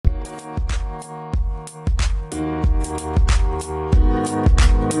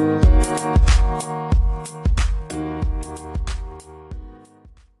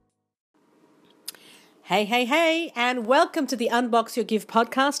Hey, hey, hey, and welcome to the Unbox Your Gift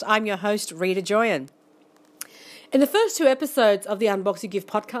podcast. I'm your host, Rita Joyan. In the first two episodes of the Unbox Your Gift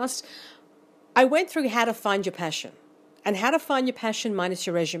podcast, I went through how to find your passion and how to find your passion minus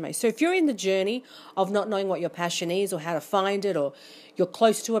your resume. So if you're in the journey of not knowing what your passion is or how to find it, or you're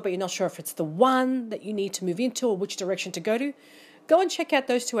close to it but you're not sure if it's the one that you need to move into or which direction to go and check out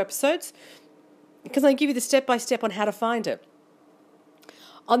those two episodes because I give you the step-by-step on how to find it.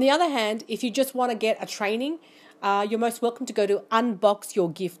 On the other hand, if you just want to get a training, you're most welcome to go to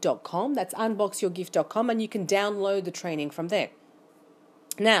unboxyourgift.com. That's unboxyourgift.com, and you can download the training from there.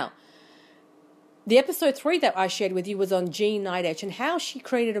 Now, the episode 3 that I shared with you was on Jean Nidetch and how she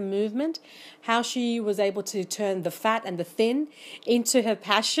created a movement, how she was able to turn the fat and the thin into her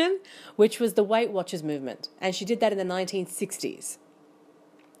passion, which was the Weight Watchers movement. And she did that in the 1960s.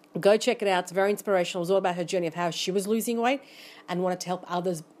 Go check it out. It's very inspirational. It was all about her journey of how she was losing weight and wanted to help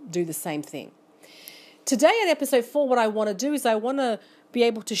others do the same thing. Today in episode 4, what I want to do is I want to be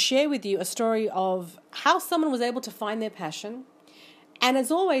able to share with you a story of how someone was able to find their passion. And as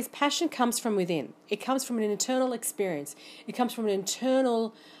always, passion comes from within. It comes from an internal experience. It comes from an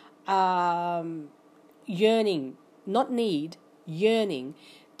internal yearning, not need, yearning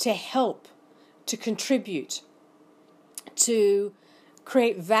to help, to contribute, to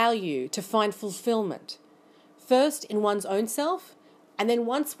create value, to find fulfillment. First in one's own self, and then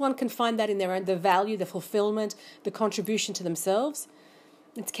once one can find that in their own, the value, the fulfillment, the contribution to themselves,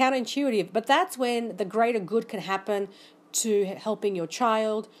 it's counterintuitive, but that's when the greater good can happen to helping your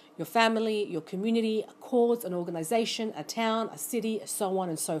child, your family, your community, a cause, an organization, a town, a city, so on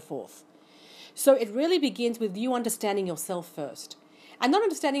and so forth. So it really begins with you understanding yourself first. And not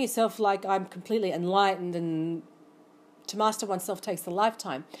understanding yourself like I'm completely enlightened and to master oneself takes a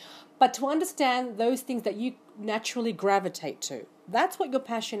lifetime, but to understand those things that you naturally gravitate to. That's what your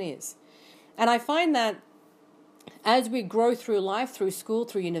passion is. And I find that as we grow through life, through school,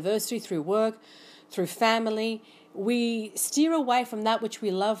 through university, through work, through family, we steer away from that which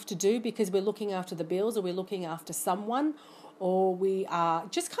we love to do because we're looking after the bills or we're looking after someone or we are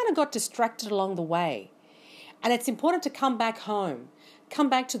just kind of got distracted along the way. And it's important to come back home, come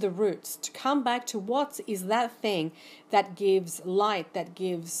back to the roots, to come back to what is that thing that gives light, that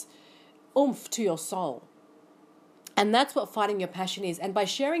gives oomph to your soul. And that's what finding your passion is. And by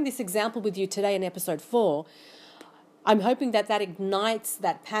sharing this example with you today in episode 4, I'm hoping that ignites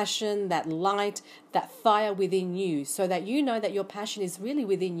that passion, that light, that fire within you so that you know that your passion is really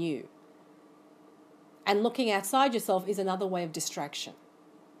within you. And looking outside yourself is another way of distraction.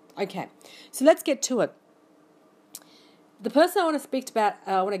 Okay, so let's get to it. The person I want to speak about,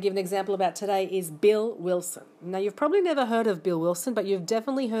 I want to give an example about today is Bill Wilson. Now, you've probably never heard of Bill Wilson, but you've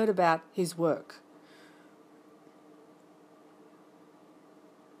definitely heard about his work.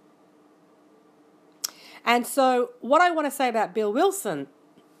 And so what I want to say about Bill Wilson,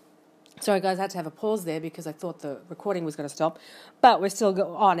 sorry guys, I had to have a pause there because I thought the recording was going to stop, but we're still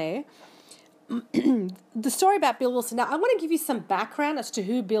on air. The story about Bill Wilson. Now, I want to give you some background as to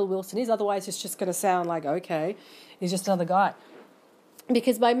who Bill Wilson is. Otherwise, it's just going to sound like, okay, he's just another guy.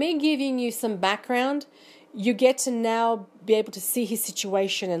 Because by me giving you some background, you get to now be able to see his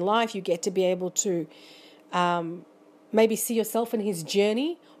situation in life. You get to be able to maybe see yourself in his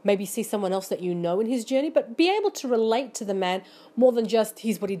journey, maybe see someone else that you know in his journey, but be able to relate to the man more than just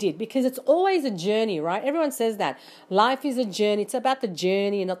he's what he did, because it's always a journey, right? Everyone says that. Life is a journey. It's about the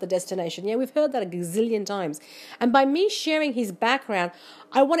journey and not the destination. Yeah, we've heard that a gazillion times. And by me sharing his background,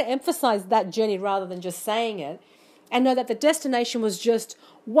 I want to emphasize that journey rather than just saying it and know that the destination was just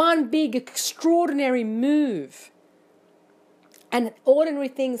one big extraordinary move. And ordinary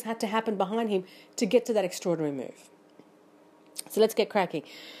things had to happen behind him to get to that extraordinary move. So let's get cracking.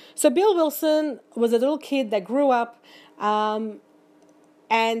 So Bill Wilson was a little kid that grew up and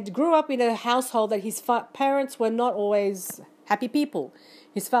grew up in a household that his parents were not always happy people.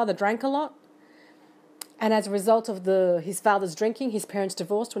 His father drank a lot. And as a result of his father's drinking, his parents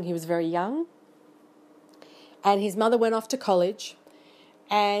divorced when he was very young. And his mother went off to college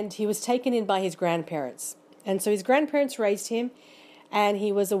and he was taken in by his grandparents. And so his grandparents raised him and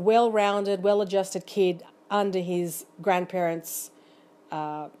he was a well-rounded, well-adjusted kid under his grandparents'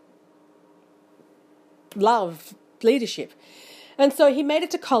 leadership. And so he made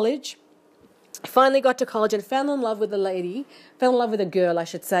it to college, finally got to college and fell in love with a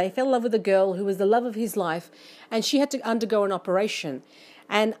girl who was the love of his life, and she had to undergo an operation.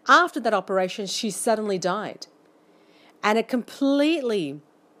 And after that operation, she suddenly died. And it completely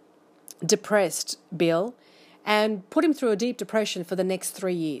depressed Bill and put him through a deep depression for the next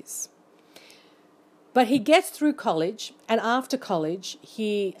 3 years. But he gets through college, and after college,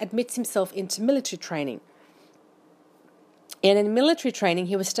 he admits himself into military training. And in military training,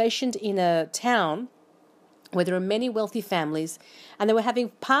 he was stationed in a town where there were many wealthy families, and they were having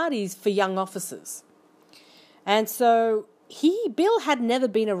parties for young officers. And so Bill had never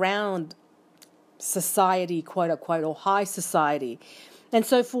been around society, quote unquote, or high society. And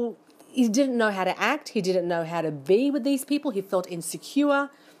so he didn't know how to act. He didn't know how to be with these people. He felt insecure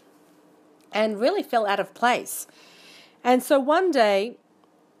and really felt out of place. And so one day,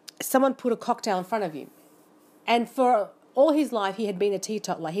 someone put a cocktail in front of him. And for all his life, he had been a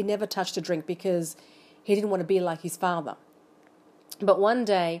teetotaler. He never touched a drink because he didn't want to be like his father. But one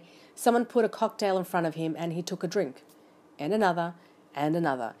day, someone put a cocktail in front of him and he took a drink, and another, and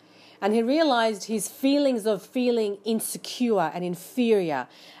another. And he realized his feelings of feeling insecure and inferior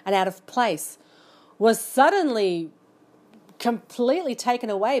and out of place was suddenly completely taken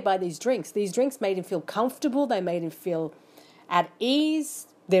away by these drinks. These drinks made him feel comfortable. They made him feel at ease.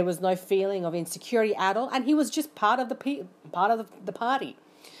 There was no feeling of insecurity at all. And he was just part of the party.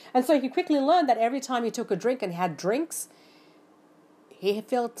 And so he quickly learned that every time he took a drink and had drinks, he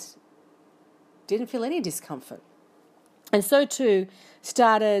didn't feel any discomfort. And so too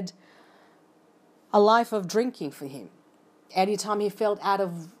started a life of drinking for him. Anytime he felt out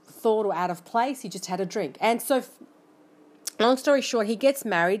of thought or out of place, he just had a drink. And so, long story short, he gets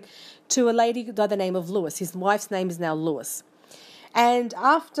married to a lady by the name of Lewis. His wife's name is now Lewis. And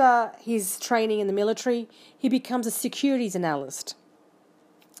after his training in the military, he becomes a securities analyst.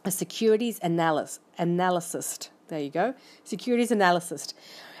 A securities analyst. There you go. Securities analyst.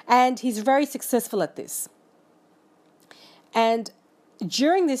 And he's very successful at this. And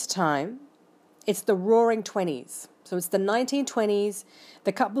during this time, it's the roaring 20s. So it's the 1920s.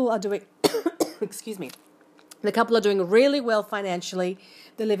 The couple are doing, excuse me, the couple are doing really well financially.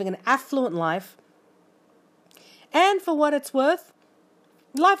 They're living an affluent life. And for what it's worth,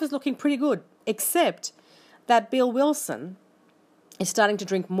 life is looking pretty good, except that Bill Wilson is starting to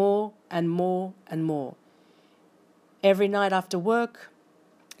drink more and more and more. Every night after work,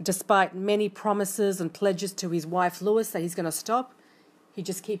 despite many promises and pledges to his wife Lois that he's going to stop, he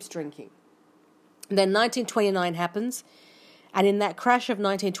just keeps drinking. Then 1929 happens, and in that crash of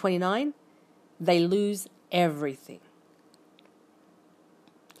 1929, they lose everything.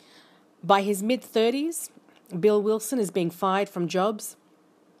 By his mid-30s, Bill Wilson is being fired from jobs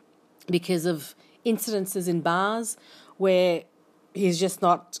because of incidences in bars where he's just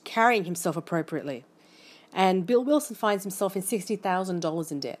not carrying himself appropriately. And Bill Wilson finds himself in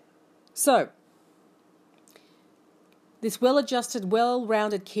 $60,000 in debt. So, this well-adjusted,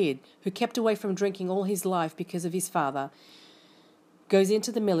 well-rounded kid who kept away from drinking all his life because of his father goes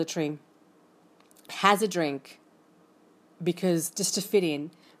into the military, has a drink because just to fit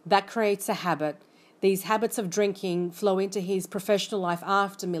in. That creates a habit. These habits of drinking flow into his professional life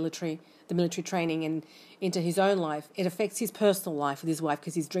after the military training and into his own life. It affects his personal life with his wife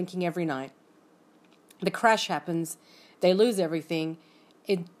because he's drinking every night. The crash happens. They lose everything.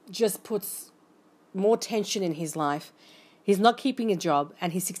 It just puts more tension in his life. He's not keeping a job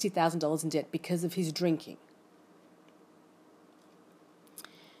and he's $60,000 in debt because of his drinking.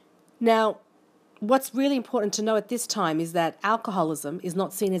 Now, what's really important to know at this time is that alcoholism is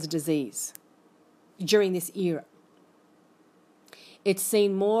not seen as a disease during this era. It's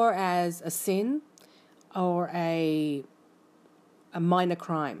seen more as a sin or a minor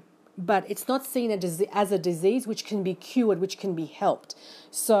crime. But it's not seen as a disease which can be cured, which can be helped.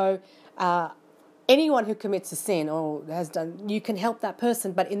 So anyone who commits a sin or has done, you can help that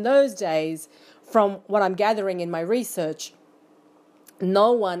person. But in those days, from what I'm gathering in my research,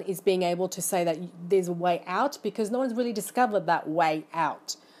 no one is being able to say that there's a way out because no one's really discovered that way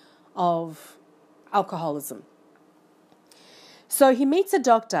out of alcoholism. So he meets a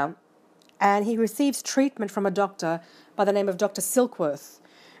doctor and he receives treatment from a doctor by the name of Dr. Silkworth,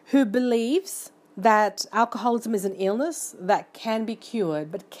 who believes that alcoholism is an illness that can be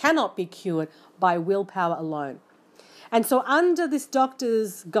cured, but cannot be cured by willpower alone. And so under this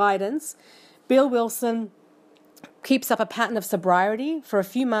doctor's guidance, Bill Wilson keeps up a pattern of sobriety for a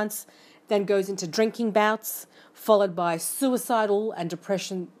few months, then goes into drinking bouts, followed by suicidal and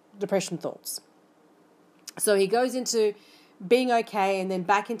depression thoughts. So he goes into being okay and then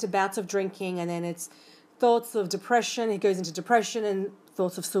back into bouts of drinking, and then it's thoughts of depression. He goes into depression and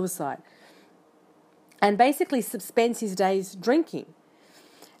thoughts of suicide. And basically spends his days drinking.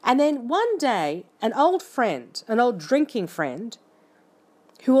 And then one day, an old drinking friend,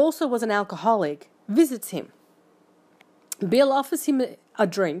 who also was an alcoholic, visits him. Bill offers him a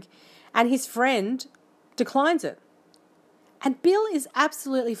drink, and his friend declines it. And Bill is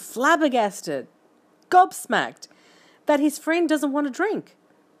absolutely flabbergasted gobsmacked that his friend doesn't want to drink.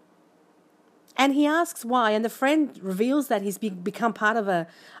 And he asks why, and the friend reveals that he's become part of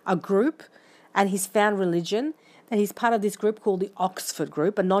a group, and he's found religion, and he's part of this group called the Oxford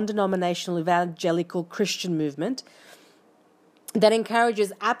Group, a non-denominational evangelical Christian movement that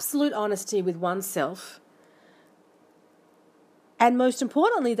encourages absolute honesty with oneself, and most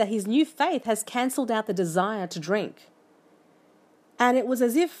importantly, that his new faith has cancelled out the desire to drink. And it was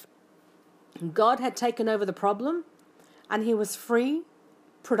as if God had taken over the problem, and he was free,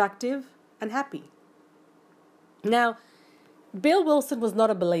 productive, and happy. Now, Bill Wilson was not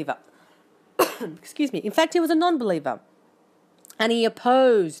a believer. Excuse me. In fact, he was a non-believer. And he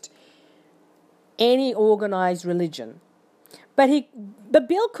opposed any organized religion. But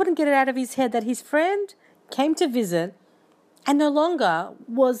Bill couldn't get it out of his head that his friend came to visit and no longer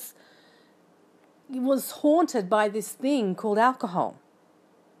was haunted by this thing called alcohol.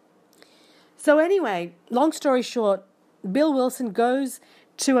 So anyway, long story short, Bill Wilson goes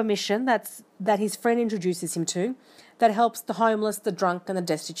to a mission that his friend introduces him to, that helps the homeless, the drunk, and the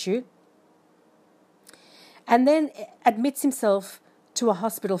destitute, and then admits himself to a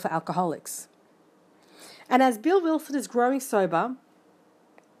hospital for alcoholics. And as Bill Wilson is growing sober,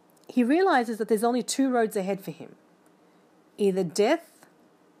 he realizes that there's only two roads ahead for him, either death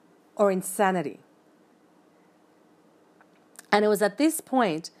or insanity. And it was at this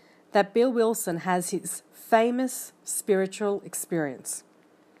point that Bill Wilson has his famous spiritual experience.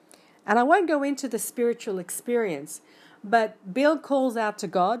 And I won't go into the spiritual experience, but Bill calls out to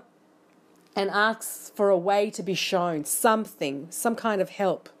God and asks for a way to be shown something, some kind of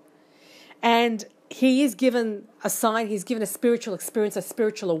help. And he is given a sign, he's given a spiritual experience, a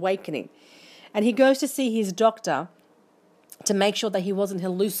spiritual awakening. And he goes to see his doctor to make sure that he wasn't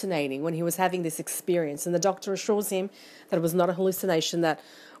hallucinating when he was having this experience. And the doctor assures him that it was not a hallucination, that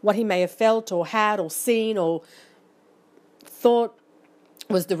what he may have felt or had or seen or thought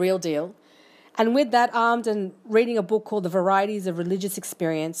was the real deal. And with that, armed and reading a book called The Varieties of Religious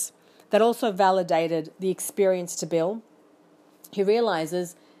Experience that also validated the experience to Bill, he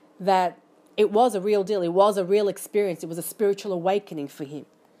realizes that it was a real deal. It was a real experience. It was a spiritual awakening for him.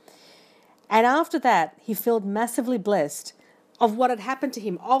 And after that, he felt massively blessed of what had happened to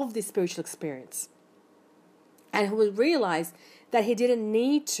him, of this spiritual experience. And he realized that he didn't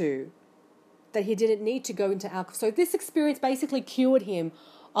need to go into alcohol. So this experience basically cured him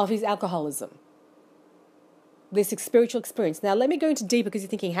of his alcoholism. This spiritual experience. Now let me go into deeper, because you're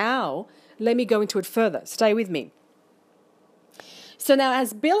thinking, how? Let me go into it further. Stay with me. So now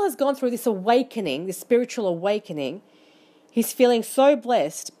as Bill has gone through this awakening, this spiritual awakening, he's feeling so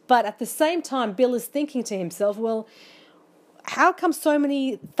blessed, but at the same time, Bill is thinking to himself, well, how come so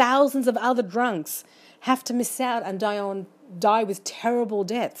many thousands of other drunks have to miss out and die with terrible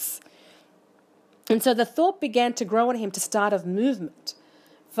deaths? And so the thought began to grow on him to start a movement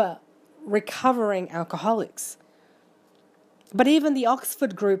for recovering alcoholics. But even the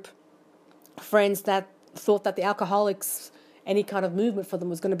Oxford Group friends that thought that the alcoholics, any kind of movement for them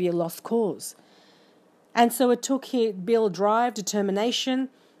was going to be a lost cause. And so it took Bill drive, determination,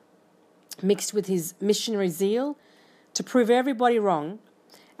 mixed with his missionary zeal, to prove everybody wrong,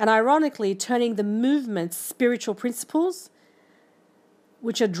 and ironically turning the movement's spiritual principles,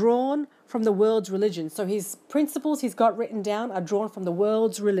 which are drawn from the world's religions. So his principles he's got written down are drawn from the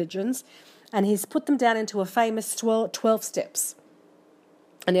world's religions, and he's put them down into a famous 12 steps.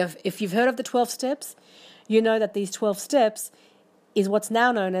 And if you've heard of the 12 steps, you know that these 12 steps is what's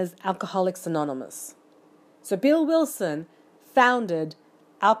now known as Alcoholics Anonymous. So Bill Wilson founded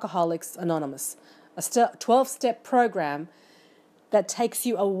Alcoholics Anonymous, a 12-step program that takes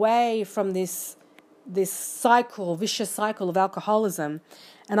you away from this cycle, vicious cycle of alcoholism.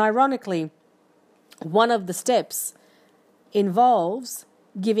 And ironically, one of the steps involves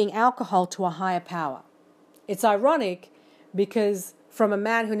giving alcohol to a higher power. It's ironic because from a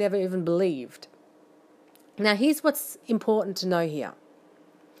man who never even believed. Now, here's what's important to know here.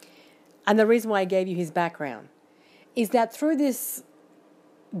 And the reason why I gave you his background is that through this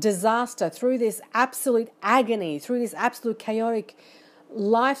disaster, through this absolute agony, through this absolute chaotic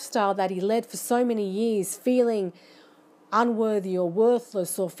lifestyle that he led for so many years, feeling unworthy or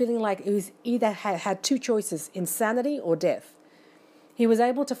worthless, or feeling like it was either had two choices, insanity or death, he was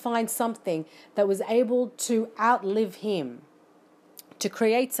able to find something that was able to outlive him, to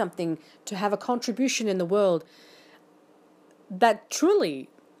create something, to have a contribution in the world that truly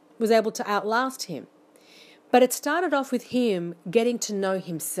was able to outlast him. But it started off with him getting to know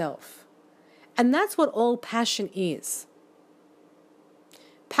himself. And that's what all passion is.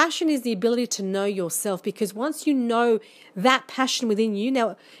 Passion is the ability to know yourself, because once you know that passion within you,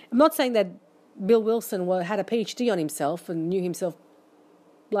 now I'm not saying that Bill Wilson had a PhD on himself and knew himself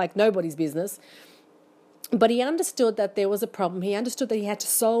like nobody's business. But he understood that there was a problem. He understood that he had to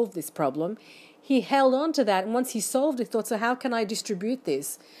solve this problem. He held on to that, and once he solved it, he thought, so how can I distribute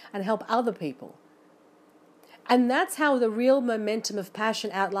this and help other people? And that's how the real momentum of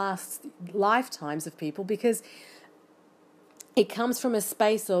passion outlasts lifetimes of people, because it comes from a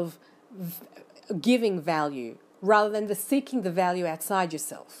space of giving value rather than seeking the value outside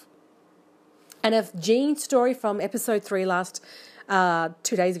yourself. And if Jean's story from episode 3 last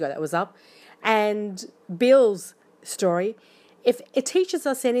 2 days ago that was up, and Bill's story, if it teaches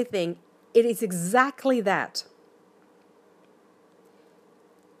us anything, it is exactly that.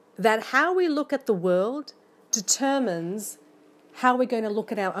 That how we look at the world determines how we're going to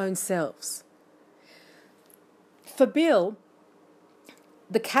look at our own selves. For Bill,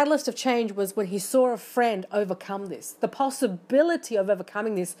 the catalyst of change was when he saw a friend overcome this. The possibility of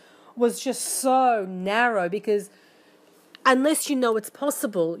overcoming this was just so narrow, because unless you know it's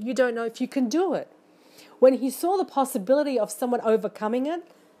possible, you don't know if you can do it. When he saw the possibility of someone overcoming it,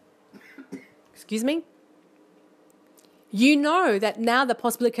 you know that now the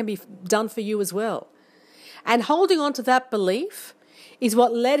possibility can be done for you as well. And holding on to that belief is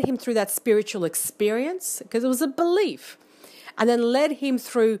what led him through that spiritual experience, because it was a belief, and then led him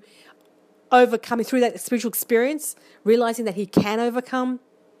through overcoming through that spiritual experience, realizing that he can overcome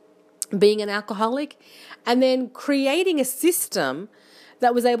being an alcoholic, and then creating a system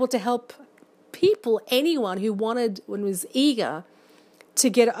that was able to help people, anyone who wanted and was eager to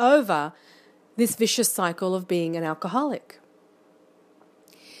get over this vicious cycle of being an alcoholic.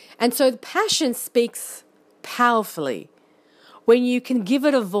 And so the passion speaks powerfully when you can give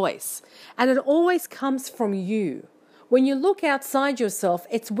it a voice, and it always comes from you. When you look outside yourself,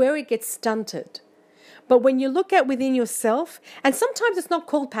 it's where it gets stunted. But when you look at within yourself, and sometimes it's not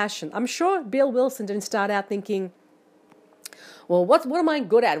called passion. I'm sure Bill Wilson didn't start out thinking, well, what am I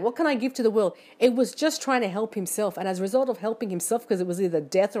good at? What can I give to the world? It was just trying to help himself. And as a result of helping himself, because it was either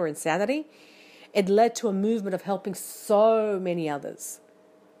death or insanity, it led to a movement of helping so many others.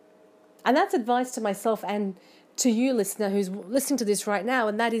 And that's advice to myself and to you, listener, who's listening to this right now.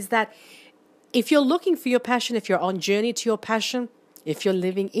 And that is that if you're looking for your passion, if you're on journey to your passion, if you're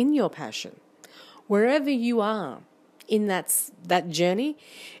living in your passion, wherever you are in that journey,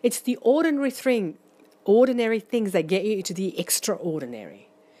 it's the ordinary things that get you to the extraordinary.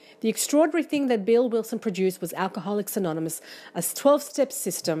 The extraordinary thing that Bill Wilson produced was Alcoholics Anonymous, a 12-step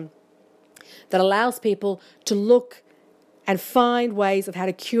system that allows people to look and find ways of how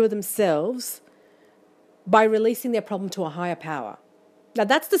to cure themselves by releasing their problem to a higher power. Now,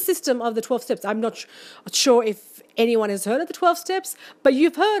 that's the system of the 12 steps. I'm not sure if anyone has heard of the 12 steps, but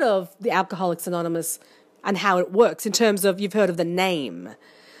you've heard of the Alcoholics Anonymous and how it works in terms of you've heard of the name,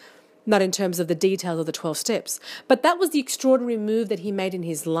 not in terms of the details of the 12 steps. But that was the extraordinary move that he made in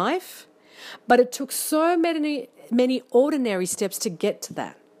his life. But it took so many ordinary steps to get to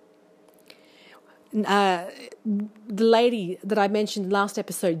that. The lady that I mentioned last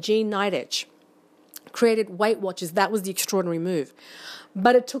episode, Jean Nidetch, created Weight Watchers. That was the extraordinary move.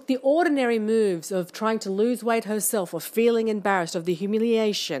 But it took the ordinary moves of trying to lose weight herself, of feeling embarrassed, of the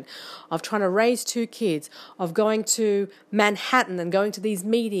humiliation, of trying to raise 2 kids, of going to Manhattan and going to these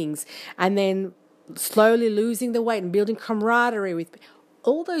meetings, and then slowly losing the weight and building camaraderie with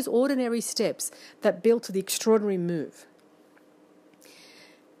all those ordinary steps that built to the extraordinary move.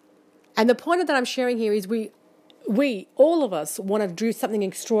 And the point that I'm sharing here is we, all of us, want to do something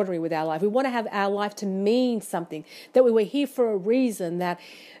extraordinary with our life. We want to have our life to mean something, that we were here for a reason, that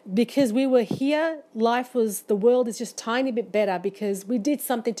because we were here, the world is just a tiny bit better because we did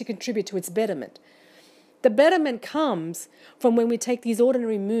something to contribute to its betterment. The betterment comes from when we take these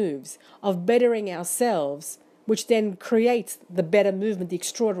ordinary moves of bettering ourselves, which then creates the better movement, the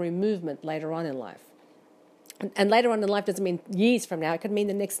extraordinary movement later on in life. And later on in life doesn't mean years from now. It could mean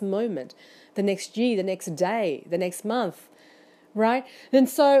the next moment, the next year, the next day, the next month, right? And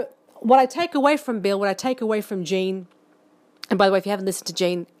so what I take away from Bill, what I take away from Jean, and by the way, if you haven't listened to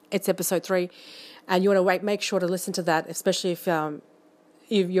Jean, it's episode 3, and you want to make sure to listen to that, especially if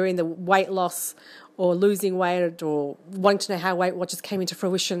you're in the weight loss or losing weight or wanting to know how Weight Watchers came into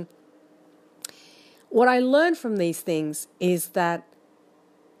fruition. What I learned from these things is that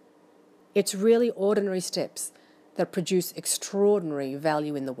it's really ordinary steps that produce extraordinary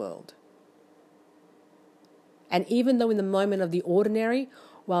value in the world. And even though in the moment of the ordinary,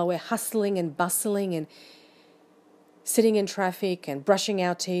 while we're hustling and bustling and sitting in traffic and brushing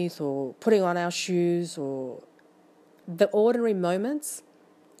our teeth or putting on our shoes, or the ordinary moments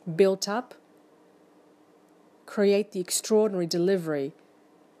built up create the extraordinary delivery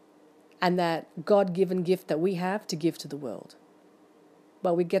and that God-given gift that we have to give to the world.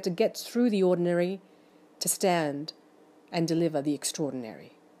 But we get to get through the ordinary to stand and deliver the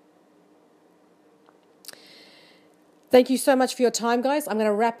extraordinary. Thank you so much for your time, guys. I'm going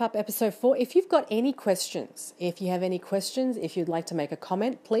to wrap up episode 4. If you've got any questions, if you'd like to make a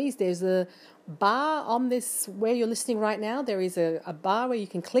comment, please, there's a bar on this where you're listening right now. There is a bar where you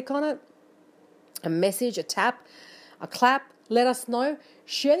can click on it, a message, a tap, a clap. Let us know.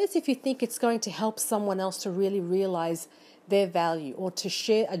 Share this if you think it's going to help someone else to really realize their value, or to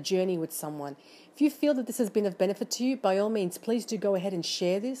share a journey with someone. If you feel that this has been of benefit to you, by all means, please do go ahead and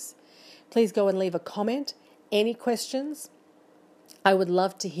share this. Please go and leave a comment. Any questions? I would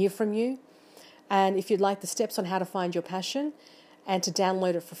love to hear from you. And if you'd like the steps on how to find your passion and to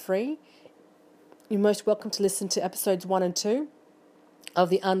download it for free, you're most welcome to listen to episodes 1 and 2 of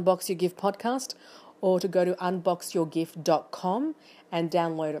the Unbox Your Gift podcast, or to go to unboxyourgift.com and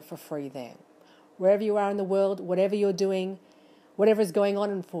download it for free there. Wherever you are in the world, whatever you're doing, whatever is going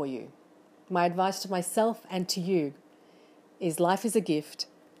on for you, my advice to myself and to you is life is a gift,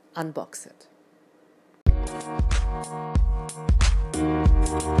 unbox it.